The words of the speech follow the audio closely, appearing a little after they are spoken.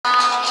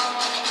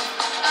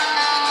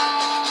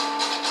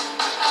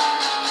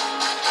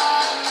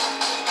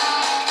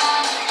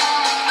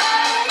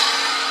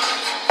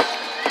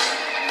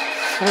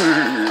Where's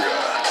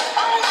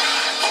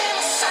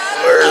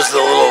the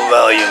little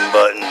volume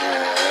button?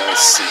 Let's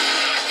see.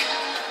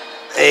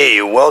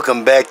 Hey,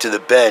 welcome back to the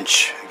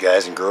bench,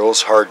 guys and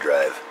girls. Hard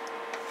drive.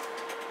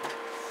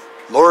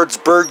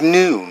 Lordsburg,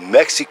 New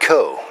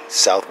Mexico,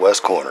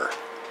 southwest corner.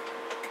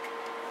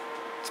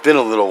 It's been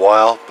a little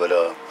while, but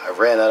I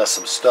ran out of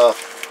some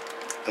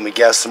stuff, and we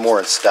got some more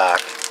in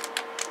stock.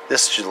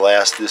 This should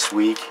last this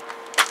week,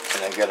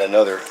 and I got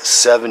another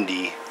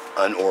 70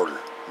 on order,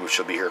 which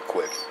will be here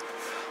quick.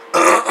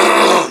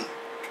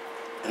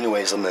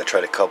 Anyways, I'm going to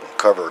try to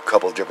cover a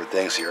couple of different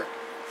things here.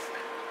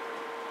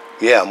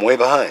 Yeah, I'm way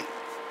behind.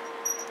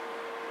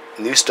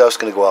 New stuff's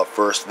going to go out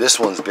first. This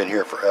one's been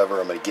here forever.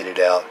 I'm going to get it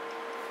out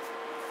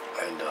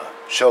and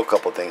show a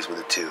couple things with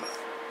it too.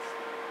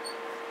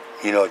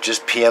 You know,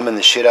 just PMing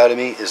the shit out of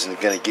me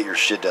isn't going to get your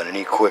shit done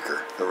any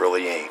quicker. It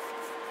really ain't.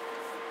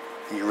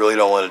 You really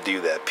don't want to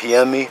do that.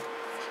 PM me,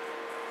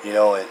 you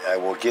know, and I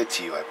will get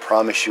to you. I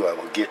promise you I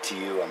will get to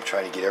you. I'm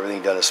trying to get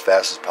everything done as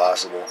fast as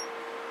possible.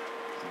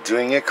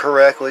 Doing it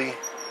correctly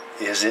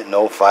isn't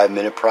no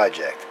 5-minute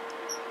project.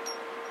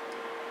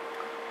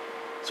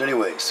 So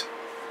anyways,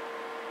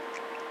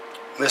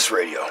 this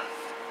radio.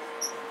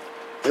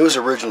 It was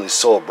originally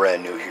sold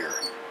brand new here.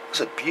 It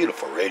was a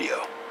beautiful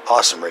radio.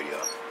 Awesome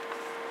radio.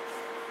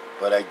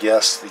 But I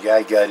guess the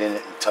guy got in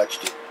it and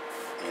touched it.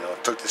 You know,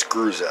 took the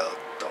screws out.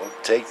 Don't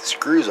take the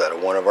screws out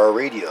of one of our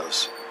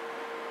radios.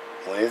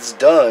 When it's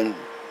done,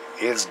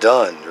 it's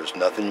done. There's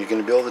nothing you're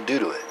going to be able to do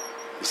to it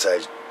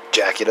besides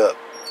jack it up.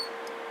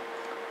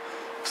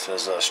 It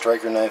says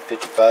Stryker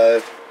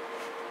 955.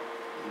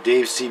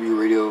 Dave CB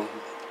radio.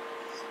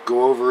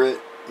 Go over it.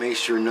 Make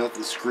sure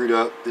nothing's screwed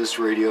up. This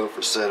radio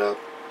for setup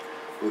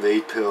with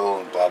 8-pill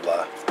and blah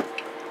blah.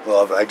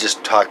 Well, I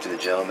just talked to the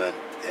gentleman,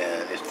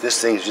 and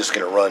this thing's just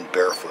going to run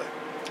barefoot.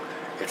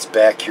 It's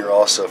back here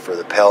also for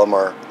the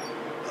Palomar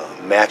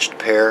matched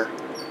pair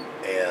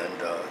and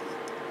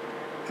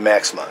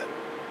max mod.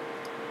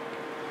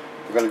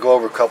 We're going to go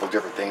over a couple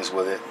different things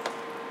with it.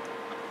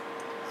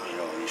 You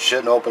know, you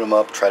shouldn't open them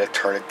up, try to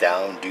turn it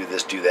down, do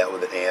this, do that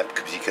with an amp,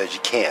 because you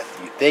can't.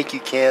 You think you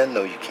can,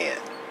 no you can't.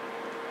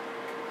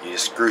 You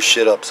just screw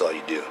shit up, is all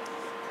you do.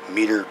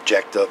 Meter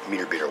jacked up,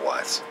 meter beater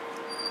watts.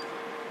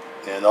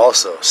 And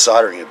also,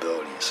 soldering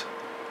abilities.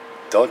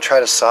 Don't try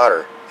to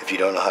solder if you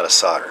don't know how to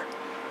solder.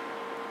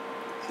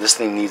 This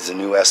thing needs a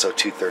new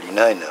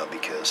SO239 now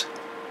because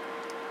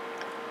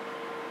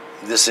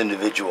this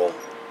individual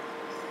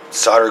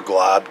solder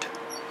globbed,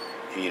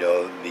 you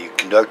know, the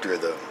conductor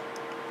of the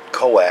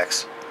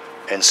coax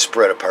and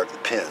spread apart the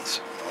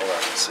pins. Hold on,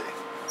 let's see.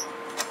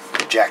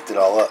 Jacked it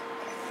all up.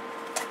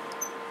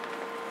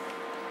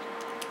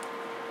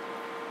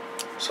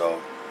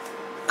 So,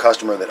 the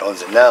customer that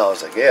owns it now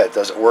is like, yeah, it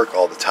doesn't work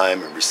all the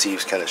time. It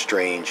receives kind of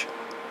strange.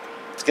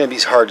 It's going to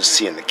be hard to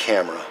see in the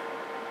camera.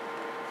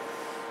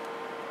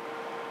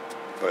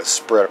 But it's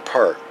spread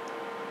apart.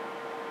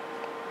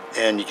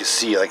 And you can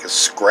see like it's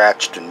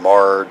scratched and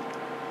marred.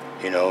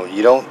 You know,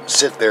 you don't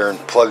sit there and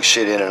plug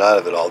shit in and out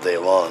of it all day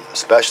long.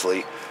 Especially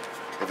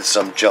if it's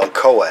some junk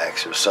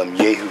coax or some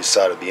Yahoo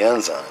solder the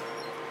ends on.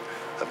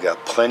 I've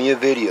got plenty of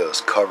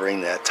videos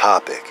covering that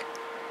topic.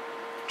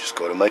 Just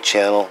go to my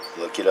channel,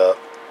 look it up.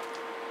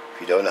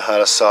 If you don't know how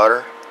to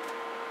solder,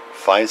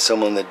 find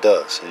someone that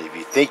does. And if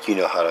you think you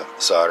know how to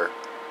solder,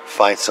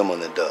 find someone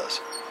that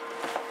does.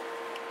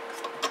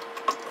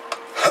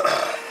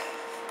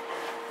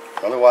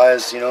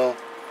 Otherwise, you know,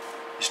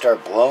 you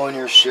start blowing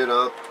your shit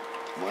up,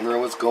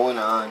 wondering what's going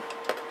on,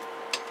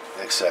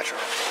 etc.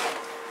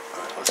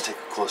 Alright, let's take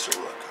a closer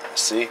look. Right,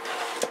 see?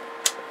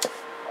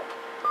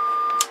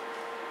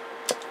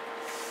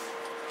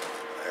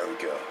 There we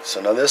go.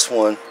 So now this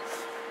one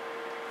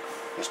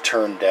was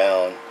turned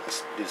down.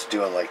 It's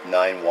doing like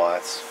 9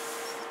 watts.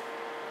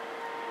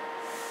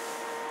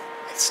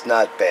 It's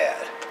not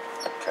bad.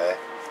 Okay.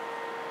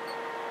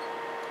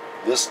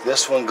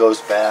 This one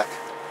goes back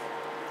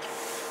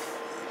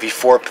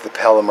before the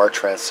Palomar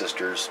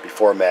transistors,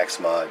 before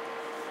max mod,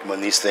 when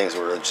these things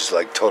were just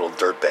like total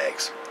dirt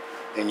bags.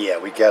 And yeah,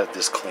 we got it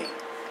this clean.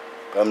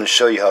 But I'm going to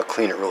show you how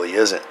clean it really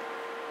isn't.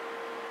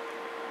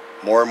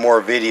 More and more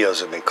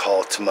videos have been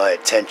called to my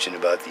attention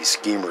about these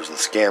schemers and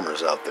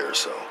scammers out there,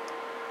 so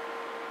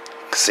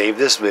save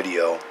this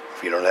video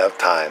if you don't have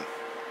time.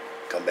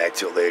 Come back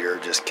to it later,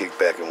 just kick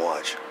back and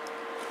watch.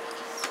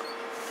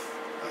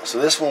 So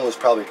this one was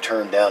probably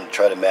turned down to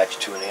try to match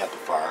to an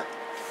amplifier.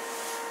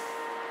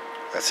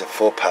 That's at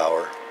full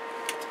power.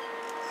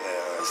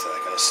 Yeah, is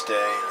that going to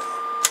stay?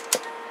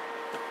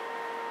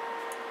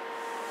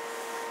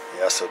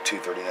 The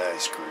SO239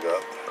 is screwed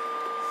up.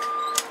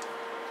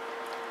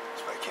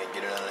 So I can't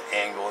get it on an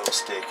angle, it'll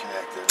stay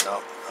connected.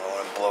 Nope, I don't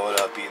want to blow it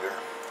up either.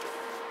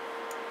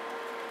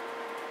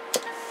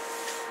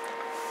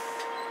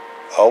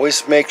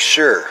 Always make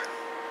sure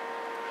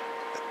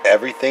that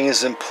everything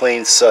is in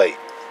plain sight.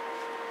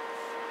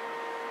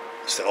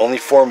 It's the only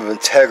form of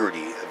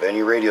integrity of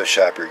any radio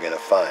shop you're going to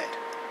find.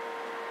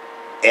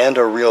 And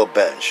a real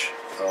bench.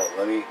 Oh,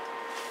 let me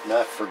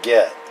not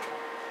forget.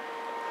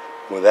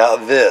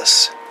 Without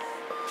this,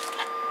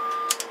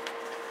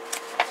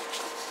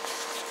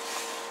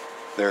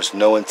 there's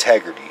no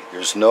integrity.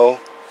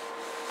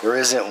 There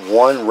isn't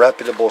one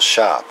reputable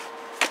shop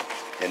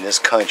in this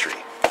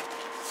country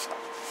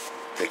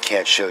that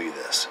can't show you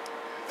this.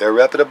 They're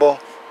reputable,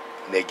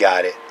 and they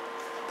got it.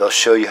 They'll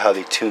show you how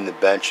they tune the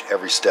bench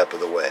every step of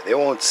the way. They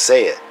won't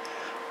say it.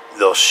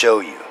 They'll show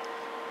you.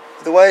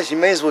 Otherwise, you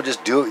may as well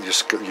just do it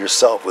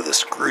yourself with a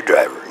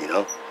screwdriver, you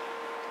know.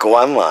 Go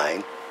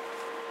online,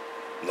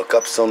 look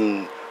up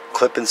some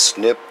clip and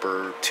snip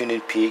or tune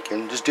and peak,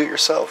 and just do it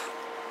yourself.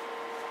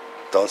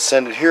 Don't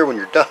send it here when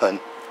you're done,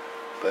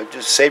 but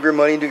just save your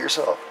money and do it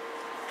yourself.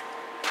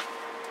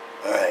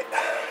 Alright.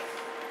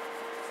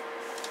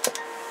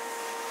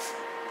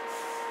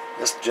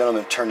 This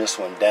gentleman turned this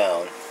one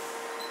down.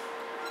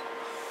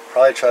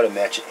 Probably try to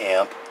match an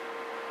amp,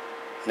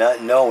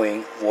 not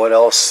knowing what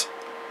else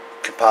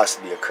could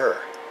possibly occur.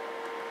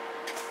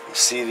 You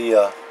see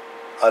the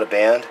out of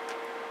band?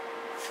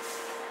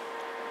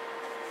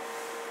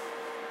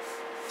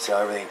 See how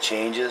everything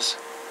changes?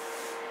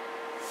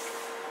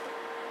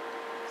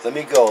 Let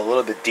me go a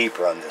little bit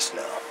deeper on this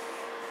now.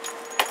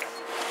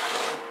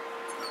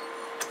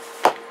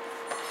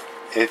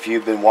 If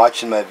you've been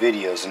watching my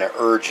videos, and I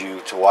urge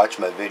you to watch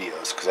my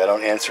videos because I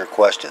don't answer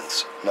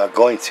questions. I'm not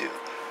going to.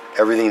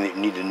 Everything that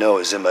you need to know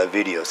is in my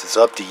videos. It's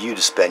up to you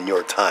to spend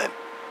your time.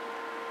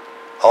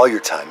 All your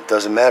time. It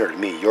doesn't matter to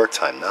me. Your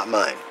time, not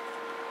mine.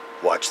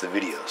 Watch the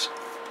videos.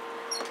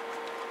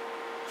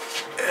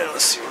 And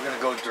let's see, we're going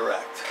to go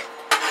direct.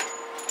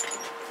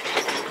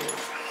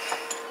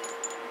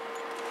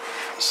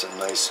 This is a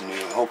nice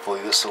new,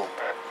 hopefully this will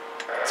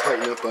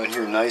tighten up on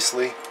here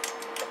nicely.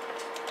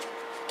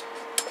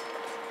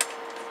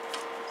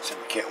 See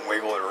if we can't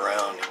wiggle it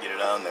around to get it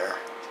on there.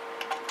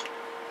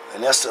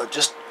 And that's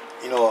just,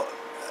 you know,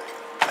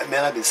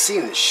 man, I've been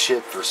seeing this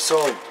shit for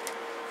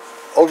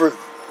over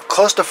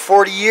close to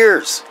 40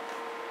 years.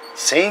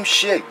 Same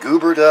shit,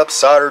 goobered up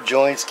solder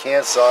joints,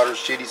 can't solder,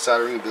 shitty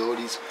soldering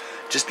abilities.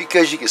 Just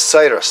because you can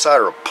solder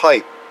a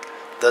pipe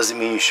doesn't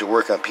mean you should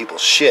work on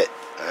people's shit,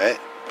 alright?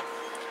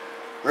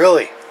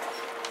 Really.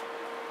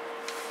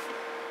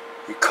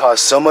 You cause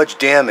so much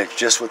damage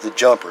just with the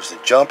jumpers. The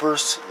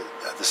jumpers,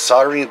 the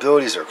soldering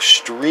abilities are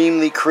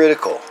extremely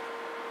critical.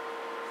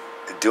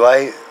 Do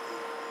I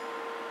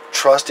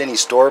trust any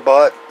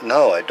store-bought?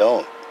 No, I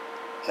don't.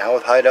 Not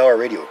with high-dollar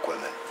radio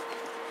equipment.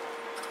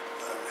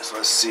 So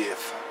let's see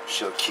if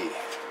she'll key.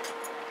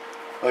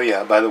 Oh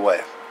yeah, by the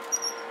way,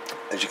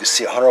 as you can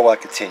see, 100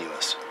 watt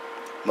continuous.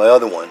 My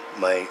other one,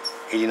 my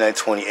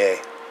 8920A,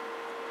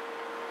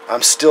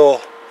 I'm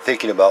still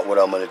thinking about what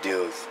I'm going to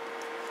do.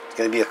 It's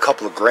going to be a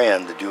couple of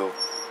grand to do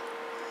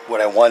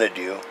what I want to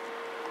do,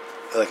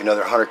 like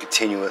another 100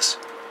 continuous,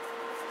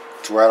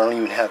 to where I don't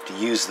even have to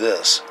use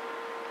this.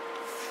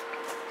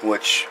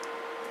 Which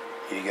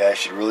you guys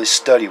should really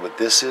study what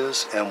this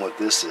is and what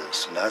this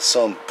is. Not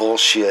some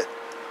bullshit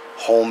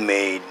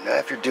homemade. Now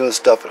if you're doing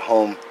stuff at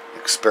home,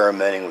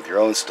 experimenting with your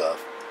own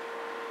stuff,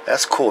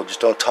 that's cool. Just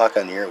don't talk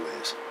on the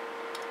airwaves.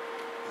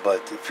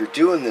 But if you're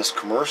doing this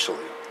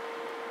commercially,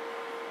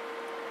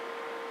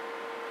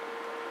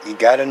 you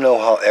got to know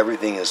how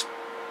everything is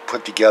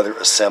put together,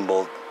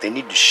 assembled. They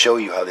need to show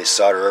you how they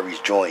solder every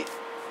joint.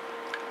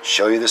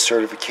 Show you the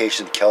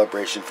certification,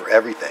 calibration for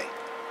everything.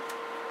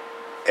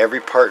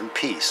 Every part and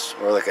piece.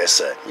 Or like I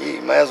said,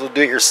 you might as well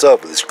do it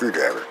yourself with a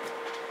screwdriver.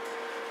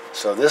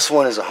 So this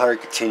one is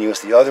 100 continuous.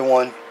 The other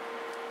one,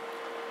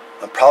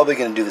 I'm probably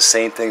going to do the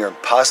same thing or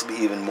possibly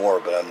even more,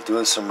 but I'm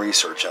doing some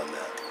research on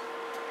that.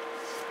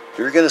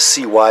 You're going to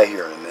see why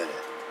here in a minute.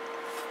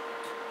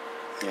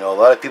 You know, a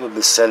lot of people have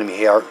been sending me,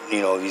 hey,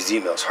 you know, these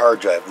emails, hard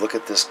drive, look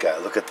at this guy,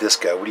 look at this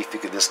guy, what do you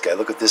think of this guy,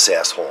 look at this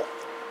asshole,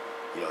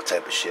 you know,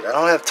 type of shit. I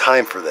don't have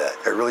time for that.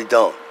 I really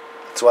don't.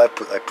 That's why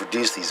I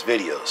produce these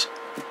videos.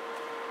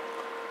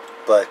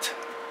 But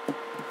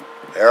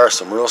there are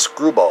some real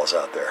screwballs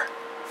out there.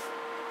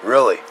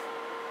 Really.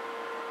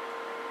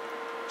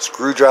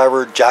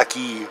 Screwdriver, jockey,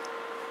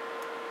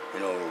 you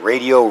know,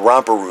 radio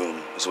romper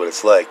room is what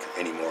it's like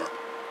anymore.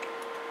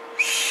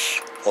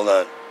 Hold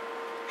on.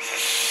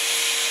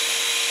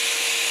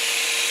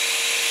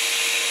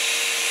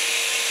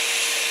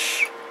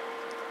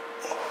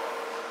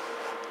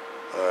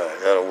 Alright,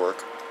 that'll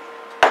work.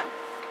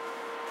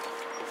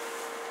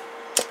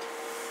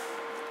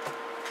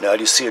 Now,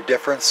 do you see a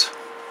difference?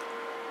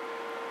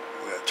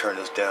 We're going to turn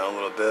this down a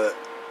little bit.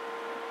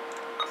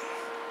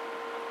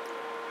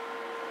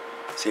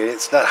 See,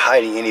 it's not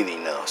hiding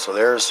anything now. So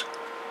there's,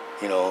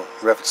 you know,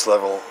 reference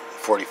level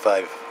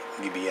 45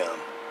 dBm.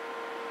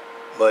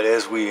 But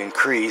as we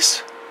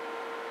increase,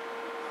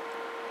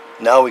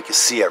 now we can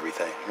see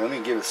everything. Let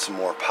me give it some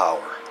more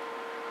power.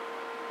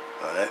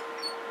 Alright.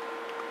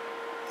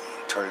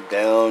 Turn it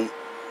down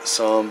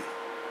some.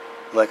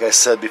 Like I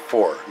said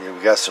before, you know,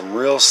 we got some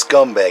real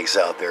scumbags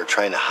out there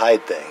trying to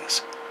hide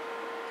things.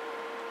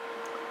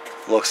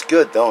 Looks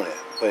good, don't it?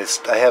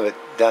 But I have it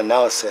down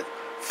now. It's at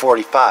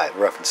 45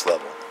 reference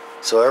level.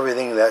 So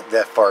everything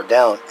that far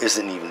down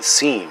isn't even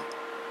seen.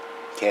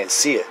 Can't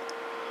see it.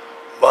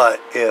 But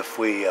if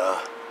we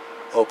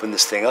open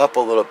this thing up a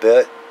little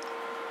bit,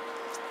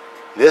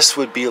 this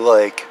would be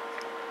like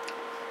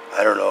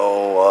I don't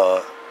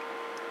know,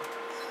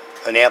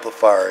 an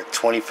amplifier at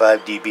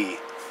 25 dB.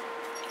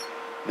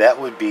 That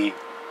would be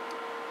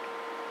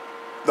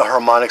the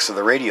harmonics of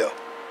the radio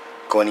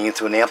going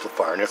into an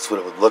amplifier, and that's what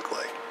it would look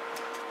like.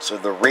 So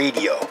the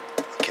radio,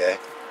 okay,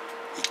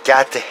 you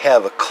got to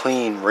have a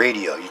clean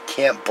radio. You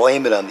can't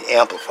blame it on the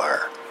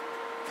amplifier.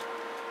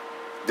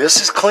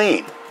 This is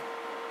clean,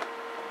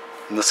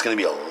 and this is going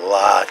to be a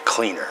lot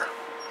cleaner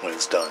when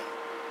it's done.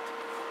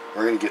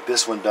 We're going to get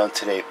this one done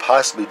today,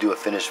 possibly do a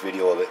finished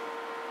video of it.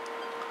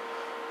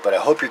 But I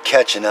hope you're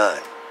catching on.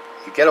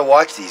 You got to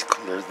watch these.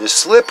 They're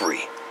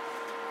slippery.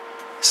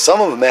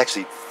 Some of them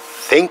actually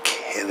think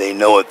they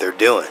know what they're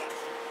doing.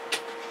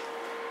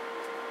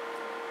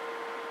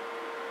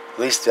 At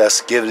least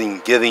that's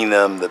giving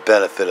them the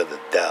benefit of the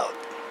doubt.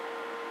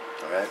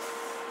 Alright?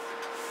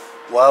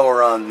 While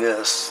we're on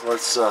this,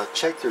 let's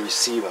check the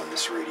receive on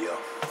this radio.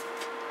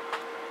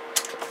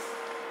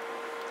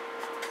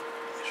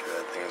 Make sure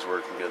that thing is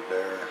working good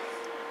there.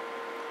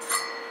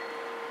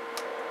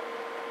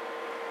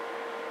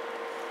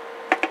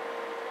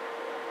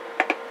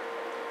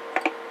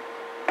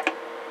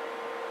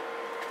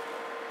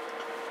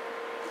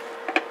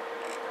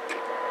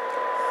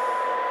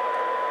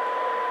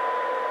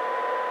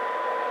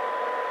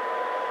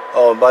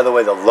 Oh, and by the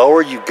way, the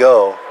lower you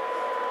go,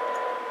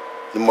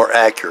 the more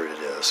accurate it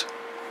is.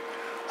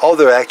 All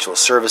their actual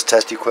service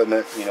test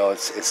equipment, you know,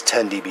 it's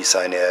 10 dB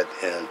sinad,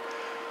 and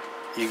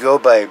you go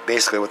by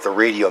basically what the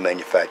radio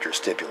manufacturer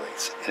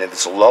stipulates. And if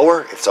it's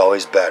lower, it's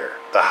always better.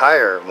 The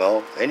higher,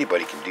 well,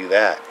 anybody can do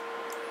that.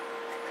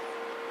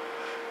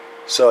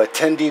 So at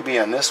 10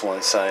 dB on this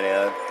one,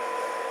 sinad,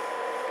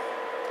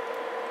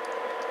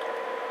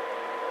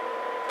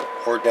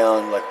 we're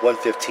down like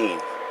 115.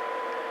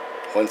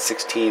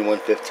 116,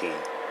 115.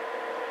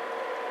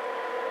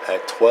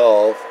 At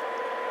 12,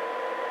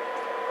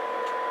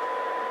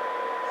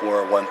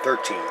 we're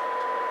 113.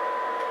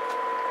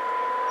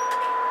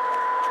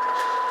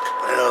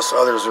 I know some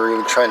others are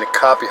even trying to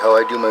copy how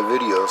I do my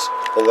videos.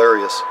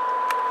 Hilarious.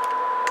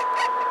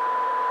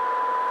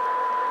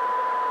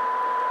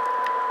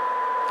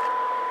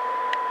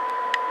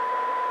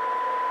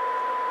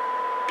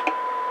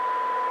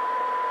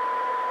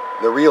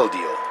 The real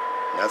deal.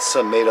 Not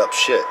some made up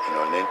shit, you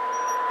know what I mean?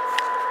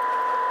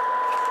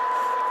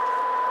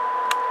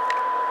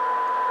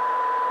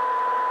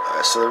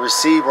 So the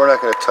receive, we're not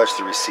going to touch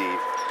the receive.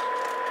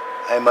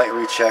 I might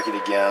recheck it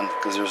again,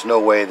 because there's no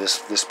way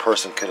this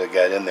person could have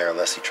got in there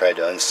unless he tried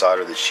to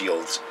unsolder the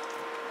shields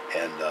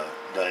and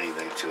done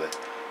anything to it.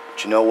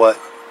 But you know what?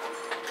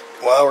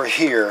 While we're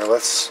here,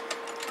 let's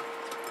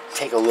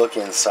take a look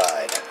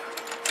inside.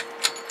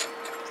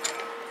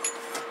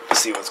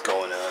 See what's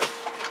going on.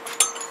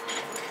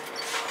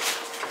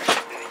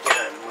 And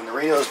again, when the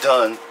radio's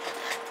done,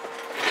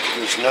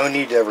 there's no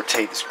need to ever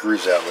take the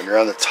screws out. When you're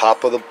on the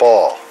top of the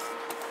ball,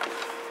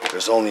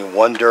 there's only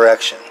one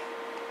direction.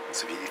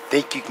 So if you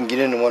think you can get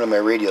into one of my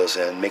radios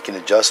and make an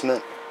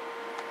adjustment,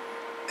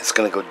 it's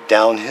going to go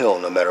downhill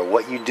no matter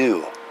what you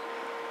do.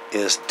 It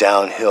is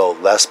downhill,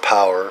 less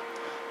power.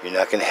 You're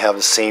not going to have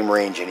the same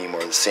range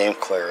anymore, the same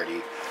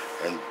clarity.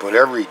 And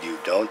whatever you do,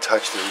 don't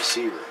touch the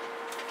receiver.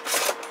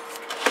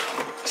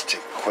 Let's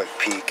take a quick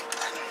peek.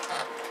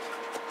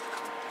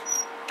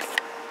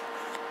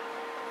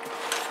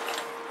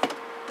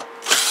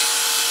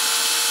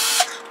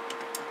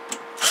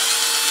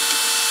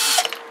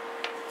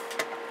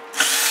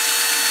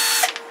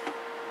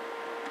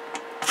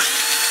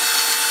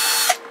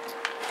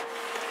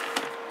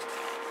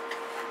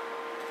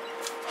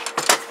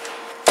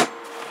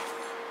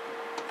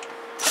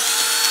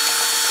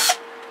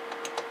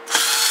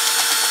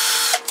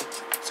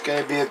 It's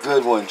going to be a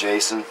good one,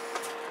 Jason.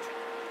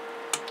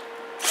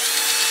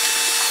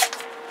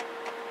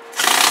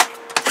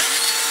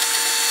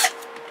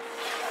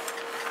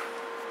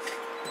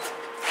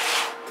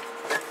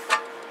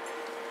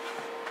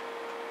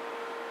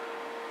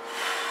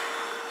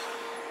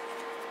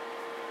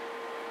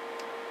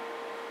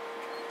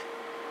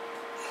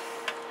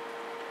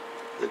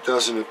 It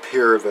doesn't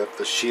appear that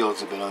the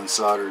shields have been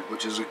unsoldered,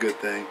 which is a good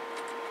thing.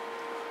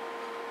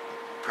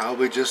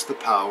 Probably just the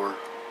power.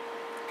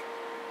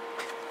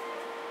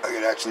 I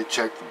could actually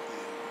check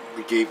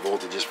the gate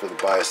voltages for the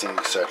biasing,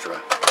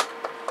 etc.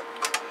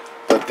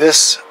 But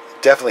this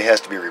definitely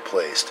has to be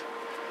replaced.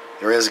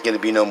 There isn't going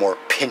to be no more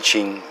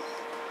pinching,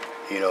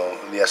 you know,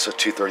 the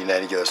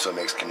SO239 together so it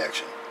makes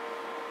connection.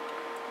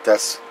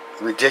 That's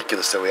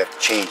ridiculous that we have to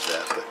change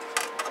that, but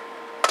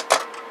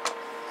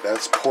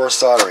that's poor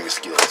soldering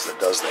skills that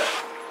does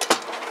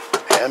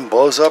that. And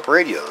blows up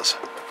radios,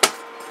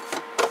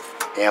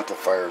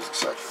 amplifiers,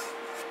 etc.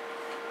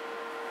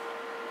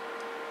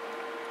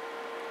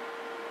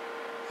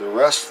 The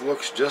rest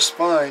looks just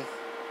fine.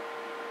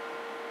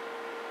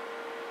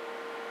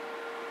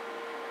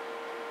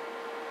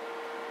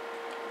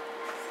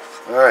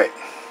 Alright,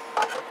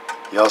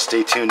 y'all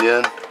stay tuned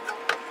in.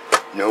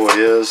 You know who it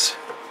is.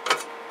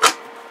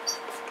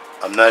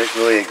 I'm not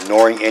really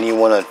ignoring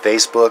anyone on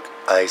Facebook.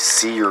 I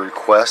see your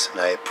requests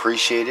and I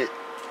appreciate it.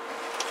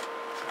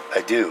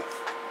 I do.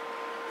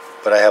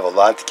 but I have a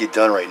lot to get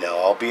done right now.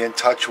 I'll be in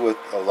touch with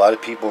a lot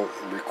of people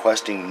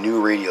requesting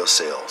new radio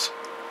sales.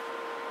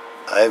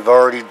 I've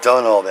already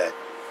done all that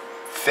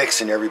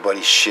fixing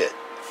everybody's shit.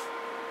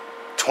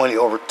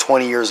 Over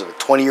 20 years of it.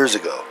 20 years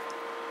ago.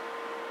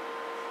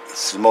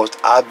 It's the most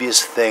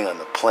obvious thing on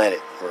the planet,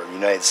 or the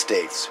United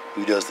States,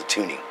 who does the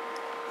tuning.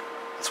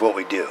 That's what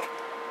we do.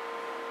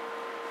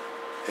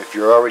 If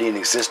you're already an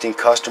existing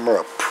customer,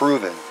 a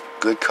proven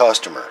good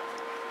customer,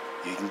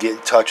 you can get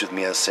in touch with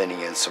me on sending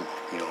in some,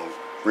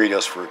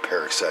 radios for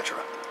repair, etc.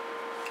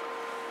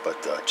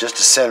 But just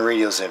to send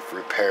radios in for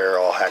repair,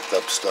 all hacked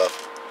up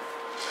stuff,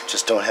 I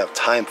just don't have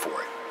time for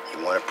it.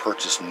 You want to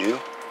purchase new?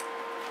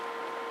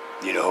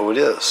 You know who it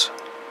is.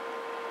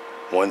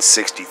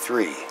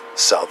 163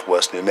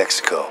 Southwest New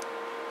Mexico.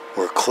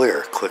 We're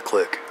clear. Click,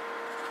 click.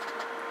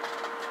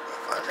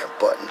 Find that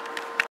button.